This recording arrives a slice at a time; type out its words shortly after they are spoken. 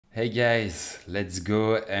Hey guys, let's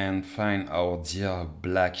go and find our dear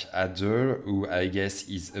Blackadder, who I guess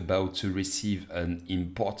is about to receive an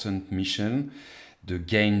important mission, the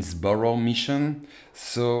Gainsborough mission.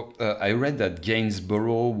 So I read that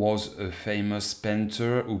Gainsborough was a famous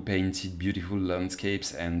painter who painted beautiful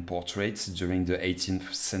landscapes and portraits during the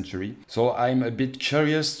 18th century. So I'm a bit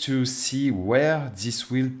curious to see where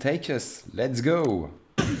this will take us. Let's go!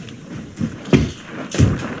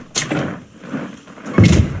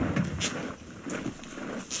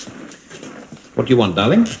 What do you want,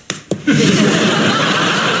 darling?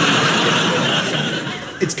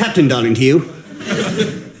 It's Captain Darling to you.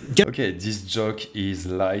 Okay, this joke is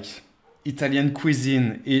like Italian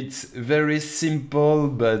cuisine. It's very simple,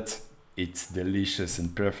 but it's delicious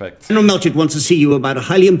and perfect. General Melchett wants to see you about a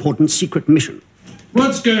highly important secret mission.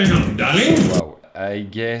 What's going on, darling? Wow, I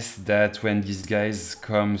guess that when this guy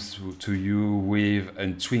comes to you with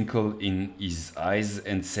a twinkle in his eyes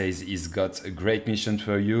and says he's got a great mission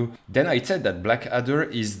for you, then I tell that Blackadder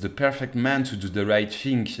is the perfect man to do the right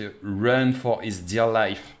thing, run for his dear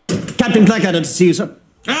life. Captain Blackadder to see you, sir.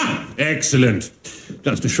 Ah, excellent.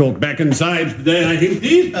 Just a short back and side there, I think,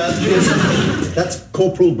 please. Yes, sir. That's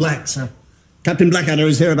Corporal Black, sir. Captain Blackadder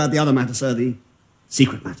is here about the other matter, sir, the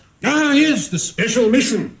secret matter. Ah, yes, the special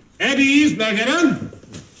mission. At ease, Blackadder.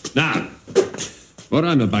 Now, what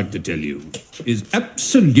I'm about to tell you is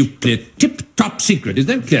absolutely tip-top secret. Is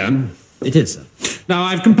that clear? It is, sir. Now,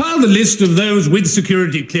 I've compiled a list of those with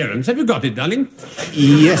security clearance. Have you got it, darling?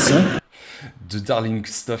 Yes, sir. The darling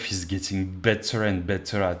stuff is getting better and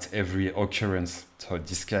better at every occurrence. So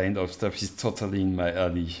this kind of stuff is totally in my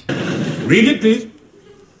alley. Read it, please.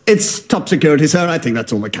 It's top security, sir. I think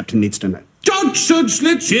that's all the captain needs to know. Nonsense!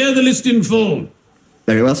 Let's hear the list in full.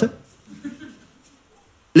 Very well, sir.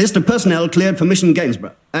 List of personnel cleared for mission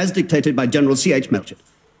Gainsborough, as dictated by General C.H. Melchett.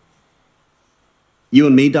 You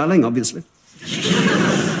and me, darling, obviously.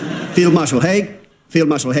 Field Marshal Haig, Field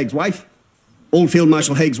Marshal Haig's wife, all Field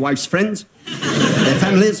Marshal Haig's wife's friends, their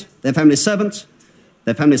family servants,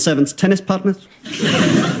 their family servants' tennis partners,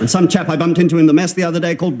 and some chap I bumped into in the mess the other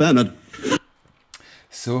day called Bernard.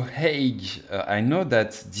 So Haig, I know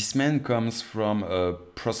that this man comes from a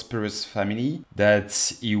prosperous family,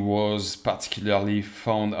 that he was particularly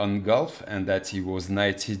fond on golf and that he was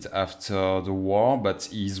knighted after the war, but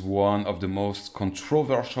he's one of the most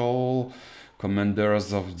controversial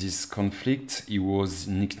commanders of this conflict. He was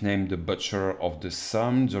nicknamed the Butcher of the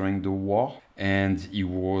Somme during the war, and he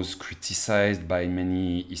was criticized by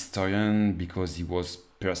many historians because he was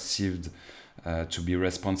perceived to be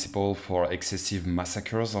responsible for excessive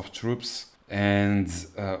massacres of troops. And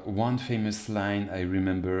one famous line I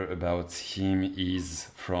remember about him is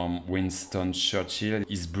from Winston Churchill.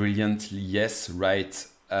 He's brilliantly, yes, right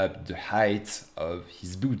up the height of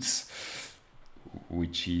his boots,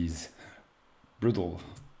 which is brutal.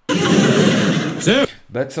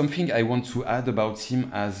 But something I want to add about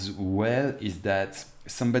him as well is that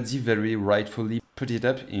somebody very rightfully put it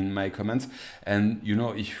up in my comments, and you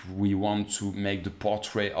know, if we want to make the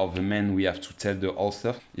portrait of a man, we have to tell the whole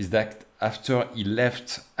stuff, is that after he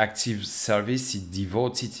left active service, he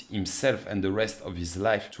devoted himself and the rest of his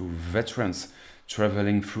life to veterans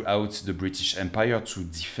traveling throughout the British Empire to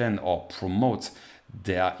defend or promote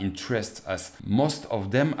their interests, as most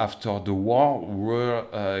of them after the war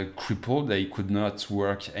were crippled. They could not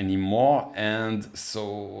work anymore, and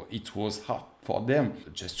so it was hard for them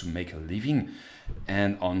just to make a living.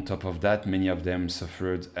 And on top of that, many of them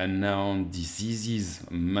suffered unknown diseases,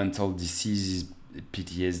 mental diseases,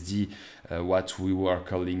 PTSD, what we were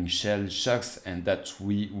calling shell shocks, and that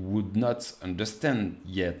we would not understand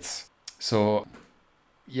yet. So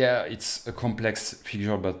yeah, it's a complex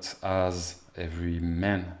figure, but as every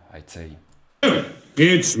man, I'd say.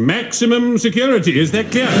 It's maximum security, is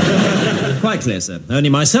that clear? Quite clear, sir. Only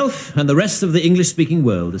myself and the rest of the English-speaking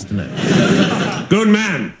world is to know. Good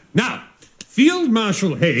man. Now, Field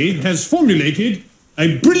Marshal Haig has formulated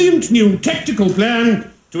a brilliant new tactical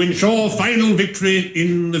plan to ensure final victory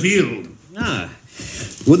in the field. Ah.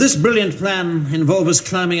 Would this brilliant plan involve us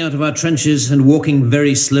climbing out of our trenches and walking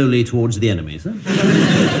very slowly towards the enemy, sir?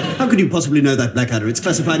 How could you possibly know that, Blackadder? It's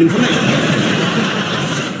classified information.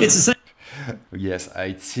 It's the same. Yes,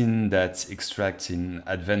 I'd seen that extract in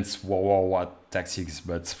Advanced World War Tactics,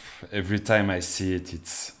 but every time I see it,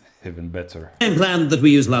 it's even better. Same plan that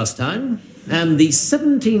we used last time, and the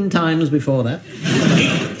 17 times before that.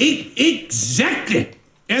 Exactly.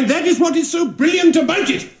 And that is what is so brilliant about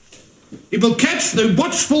it. It will catch the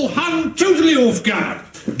watchful Hun totally off guard.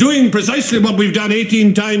 Doing precisely what we've done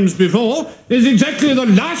 18 times before is exactly the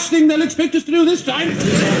last thing they'll expect us to do this time.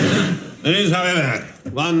 There is, however,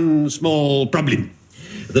 one small problem.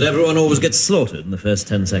 that everyone always gets slaughtered in the first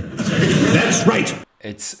 10 seconds. That's right.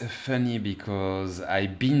 It's funny because I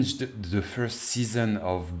binged the first season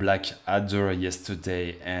of Blackadder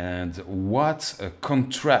yesterday, and what a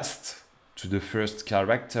contrast to the first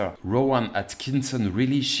character. Rowan Atkinson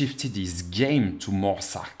really shifted his game to more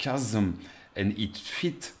sarcasm, and it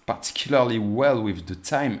fit particularly well with the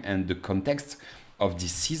time and the context of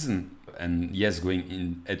this season. And yes, going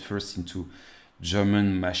in at first into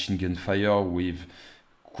German machine gun fire with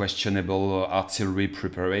questionable artillery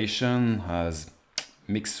preparation has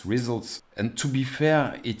mixed results. And to be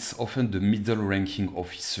fair, it's often the middle-ranking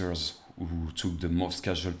officers who took the most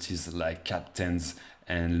casualties, like captains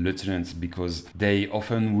and lieutenants, because they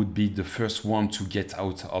often would be the first one to get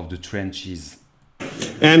out of the trenches.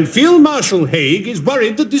 And Field Marshal Haig is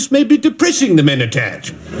worried that this may be depressing the men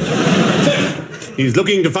attached. So, he's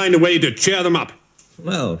looking to find a way to cheer them up.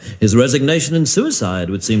 Well, his resignation and suicide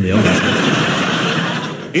would seem the obvious.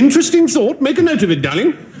 Interesting thought. Make a note of it,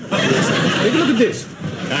 darling. Take a look at this.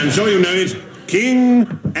 I'm sure you know it. King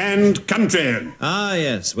and Country. Ah,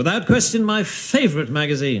 yes. Without question, my favourite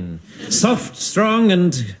magazine. Soft, strong,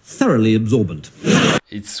 and thoroughly absorbent.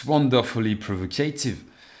 It's wonderfully provocative,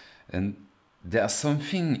 and there's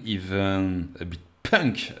something even a bit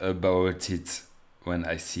punk about it when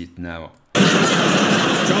I see it now.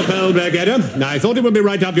 Chopel, Blackadder. I thought it would be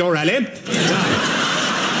right up your alley.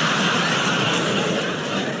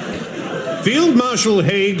 Field Marshal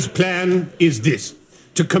Haig's plan is this: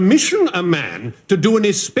 to commission a man to do an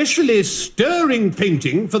especially stirring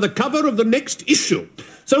painting for the cover of the next issue,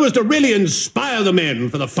 so as to really inspire the men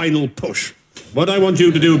for the final push. What I want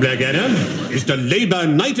you to do, Blackadder, is to labour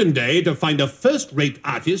night and day to find a first-rate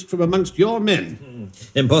artist from amongst your men.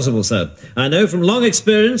 Impossible, sir. I know from long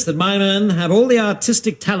experience that my men have all the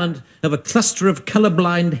artistic talent of a cluster of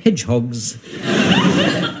colour-blind hedgehogs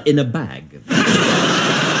in a bag.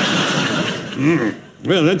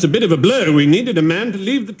 Well, that's a bit of a blow. We needed a man to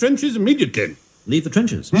leave the trenches immediately. Leave the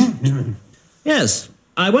trenches? Yes.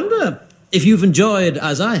 I wonder if you've enjoyed,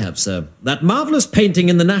 as I have, sir, that marvellous painting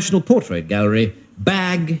in the National Portrait Gallery,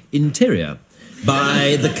 Bag Interior,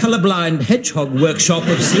 by the colourblind hedgehog workshop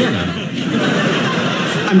of Siena.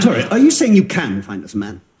 I'm sorry, are you saying you can find us a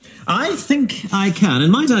man? I think I can,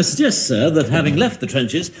 and might I suggest, sir, that having left the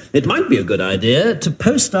trenches, it might be a good idea to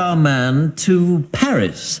post our man to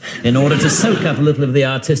Paris in order to soak up a little of the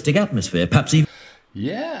artistic atmosphere, perhaps even...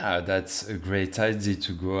 Yeah, that's a great idea,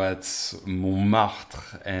 to go at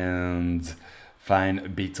Montmartre and find a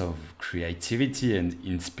bit of creativity and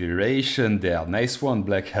inspiration there. Nice one,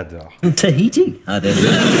 Blackadder. Tahiti, I don't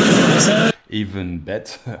know. So, Even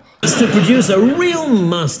better. it's to produce a real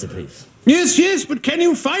masterpiece. Yes, but can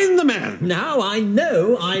you find the man? Now I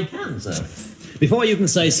know I can, sir. Before you can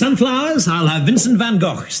say sunflowers, I'll have Vincent van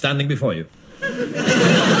Gogh standing before you.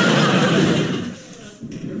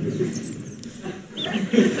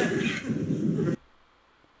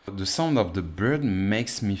 The sound of the bird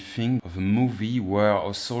makes me think of a movie where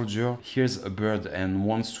a soldier hears a bird and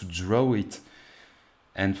wants to draw it.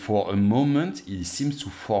 And for a moment, he seems to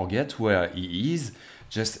forget where he is,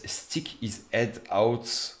 just stick his head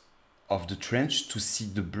out of the trench to see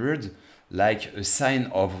the bird, like a sign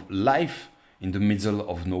of life in the middle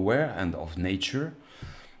of nowhere and of nature.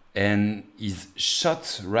 And is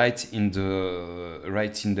shot right in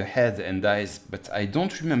the head and dies. But I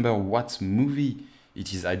don't remember what movie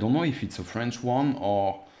it is. I don't know if it's a French one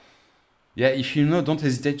or... Yeah, if you know, don't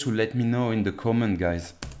hesitate to let me know in the comment,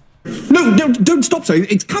 guys. No, don't stop, sir.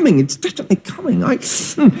 It's coming. It's definitely coming. I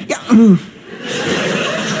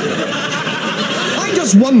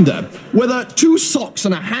just wonder whether 2 socks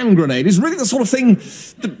and a hand grenade is really the sort of thing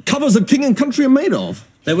that covers of King and Country are made of.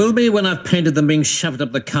 There will be when I've painted them being shoved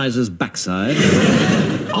up the Kaiser's backside.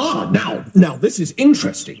 Now this is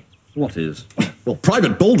interesting. What is? Well,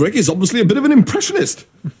 Private Baldrick is obviously a bit of an impressionist.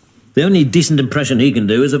 The only decent impression he can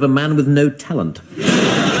do is of a man with no talent.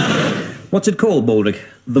 What's it called, Baldrick?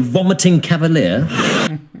 The Vomiting Cavalier?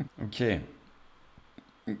 Okay.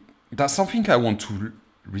 That's something I want to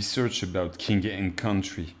research about King and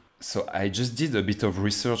Country. So I just did a bit of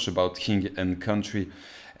research about King and Country.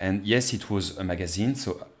 And yes, it was a magazine,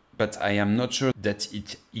 but I am not sure that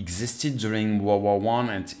it existed during World War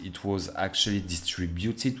I and it was actually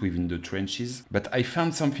distributed within the trenches. But I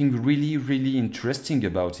found something really, really interesting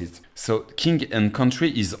about it. So King and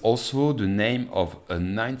Country is also the name of a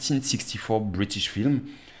 1964 British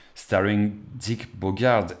film starring Dick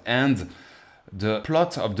Bogard, and the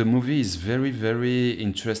plot of the movie is very, very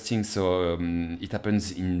interesting. So it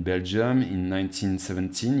happens in Belgium in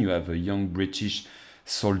 1917. You have a young British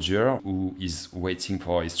soldier who is waiting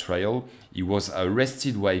for his trial. He was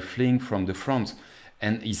arrested while fleeing from the front,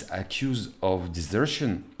 and is accused of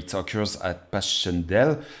desertion. It occurs at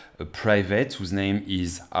Passchendaele. A private whose name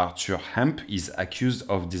is Arthur Hemp is accused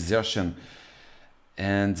of desertion.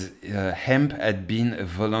 And Hemp had been a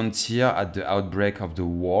volunteer at the outbreak of the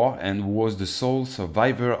war and was the sole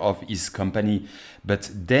survivor of his company, but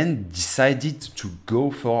then decided to go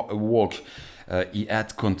for a walk. He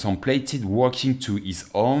had contemplated walking to his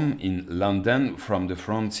home in London from the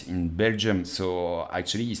front in Belgium. So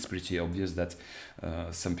actually it's pretty obvious that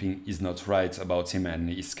something is not right about him, and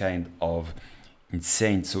he's kind of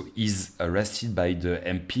insane. So he's arrested by the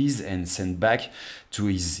MPs and sent back to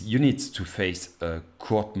his unit to face a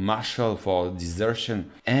court-martial for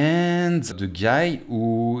desertion. And the guy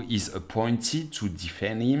who is appointed to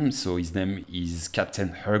defend him, so his name is Captain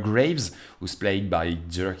Hargraves, who's played by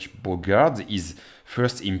Dirk Bogarde, is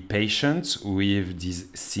first impatient with these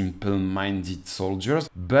simple-minded soldiers,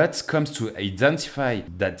 but comes to identify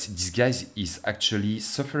that this guy is actually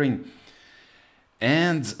suffering.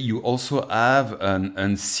 And you also have an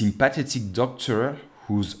unsympathetic doctor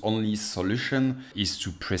whose only solution is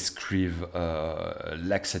to prescribe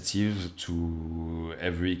laxative to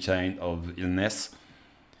every kind of illness.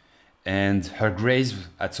 And Hargraves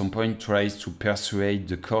at some point tries to persuade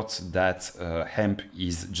the court that Hemp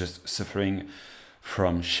is just suffering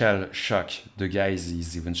from shell shock. The guy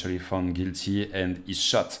is eventually found guilty and is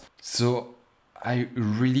shot. So I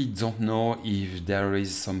really don't know if there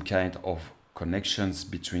is some kind of connections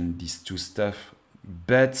between these two stuff,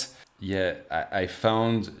 but yeah, I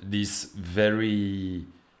found this very,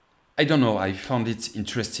 I don't know, I found it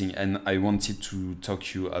interesting and I wanted to talk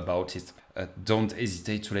to you about it. Don't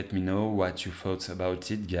hesitate to let me know what you thought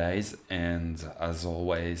about it, guys, and as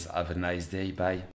always, have a nice day. Bye.